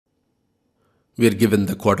we are given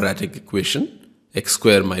the quadratic equation x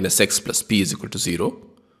square minus x plus p is equal to 0,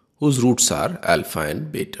 whose roots are alpha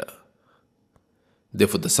and beta.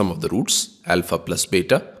 Therefore, the sum of the roots alpha plus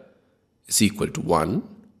beta is equal to 1,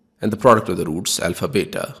 and the product of the roots alpha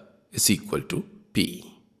beta is equal to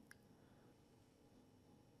p.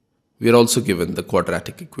 We are also given the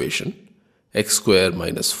quadratic equation x square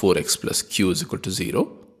minus 4x plus q is equal to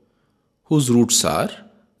 0, whose roots are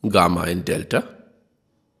gamma and delta.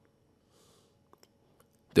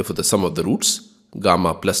 Therefore, the sum of the roots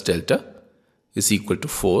gamma plus delta is equal to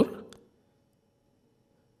 4,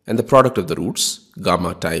 and the product of the roots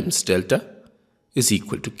gamma times delta is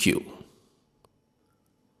equal to q.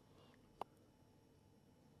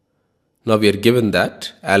 Now we are given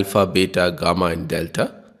that alpha, beta, gamma and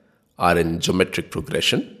delta are in geometric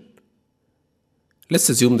progression. Let's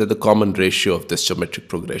assume that the common ratio of this geometric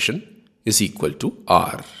progression is equal to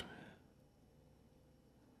r.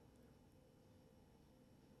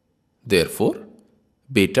 Therefore,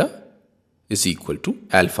 beta is equal to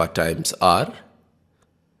alpha times r,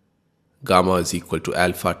 gamma is equal to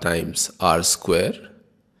alpha times r square,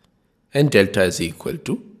 and delta is equal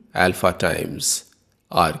to alpha times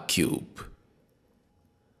r cube.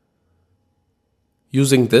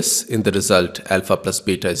 Using this in the result alpha plus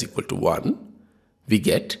beta is equal to 1, we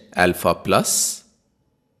get alpha plus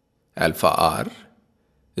alpha r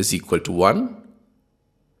is equal to 1,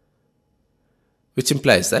 which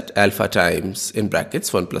implies that alpha times in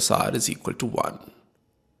brackets 1 plus r is equal to 1.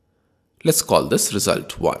 Let's call this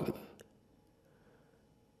result 1.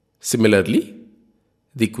 Similarly,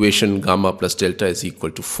 the equation gamma plus delta is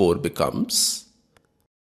equal to 4 becomes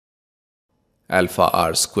alpha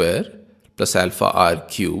r square plus alpha r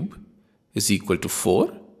cube is equal to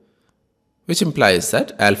 4, which implies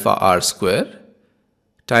that alpha r square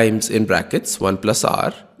times in brackets 1 plus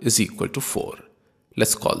r is equal to 4.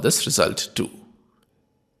 Let's call this result 2.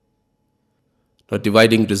 Now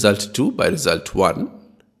dividing result 2 by result 1,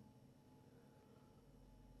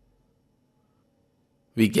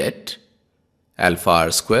 we get alpha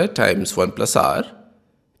r square times 1 plus r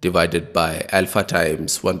divided by alpha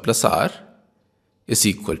times 1 plus r is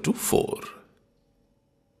equal to 4.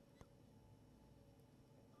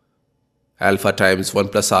 Alpha times 1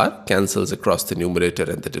 plus r cancels across the numerator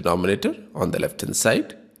and the denominator on the left hand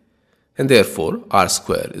side, and therefore r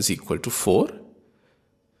square is equal to 4,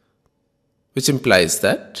 which implies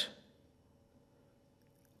that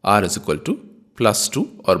r is equal to plus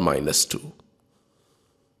 2 or minus 2.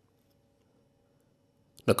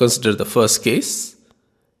 Now consider the first case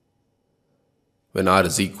when r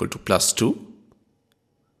is equal to plus 2.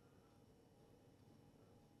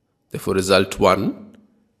 Therefore, result 1,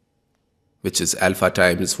 which is alpha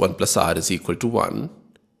times 1 plus r is equal to 1,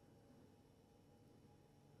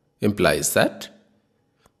 implies that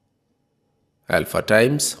alpha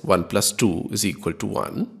times 1 plus 2 is equal to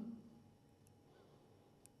 1,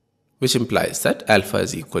 which implies that alpha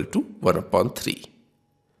is equal to 1 upon 3.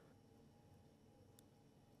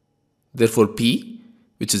 Therefore, p,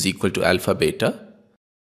 which is equal to alpha beta,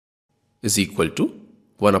 is equal to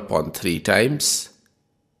 1 upon 3 times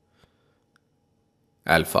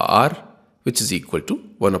alpha r, which is equal to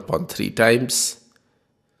 1 upon 3 times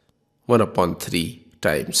 1 upon 3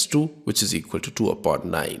 times 2, which is equal to 2 upon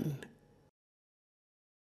 9.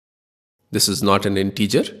 This is not an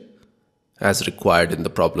integer as required in the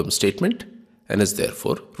problem statement and is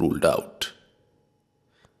therefore ruled out.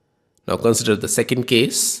 Now consider the second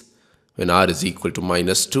case when r is equal to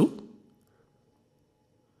minus 2.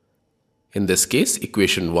 In this case,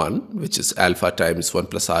 equation 1, which is alpha times 1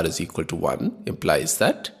 plus r is equal to 1, implies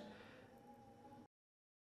that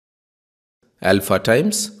alpha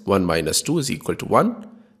times 1 minus 2 is equal to 1,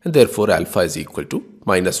 and therefore alpha is equal to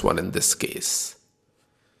minus 1 in this case.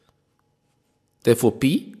 Therefore,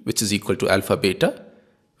 p, which is equal to alpha beta,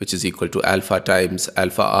 which is equal to alpha times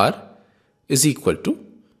alpha r, is equal to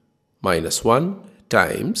minus 1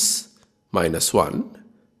 times minus 1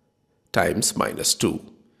 times minus 2,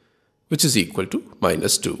 which is equal to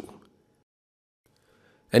minus 2.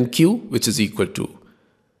 And q, which is equal to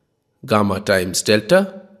gamma times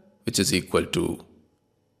delta, which is equal to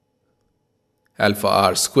alpha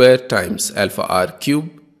r square times alpha r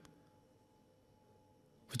cube,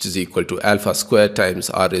 which is equal to alpha square times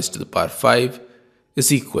r raised to the power 5,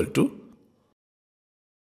 is equal to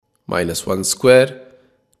minus 1 square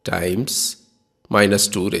times minus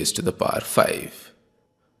 2 raised to the power 5,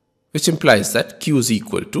 which implies that q is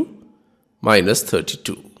equal to minus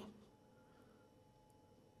 32.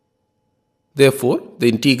 Therefore, the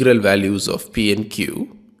integral values of p and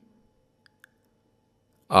q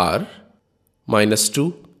are minus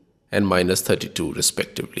 2 and minus 32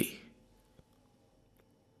 respectively.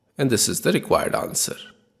 And this is the required answer.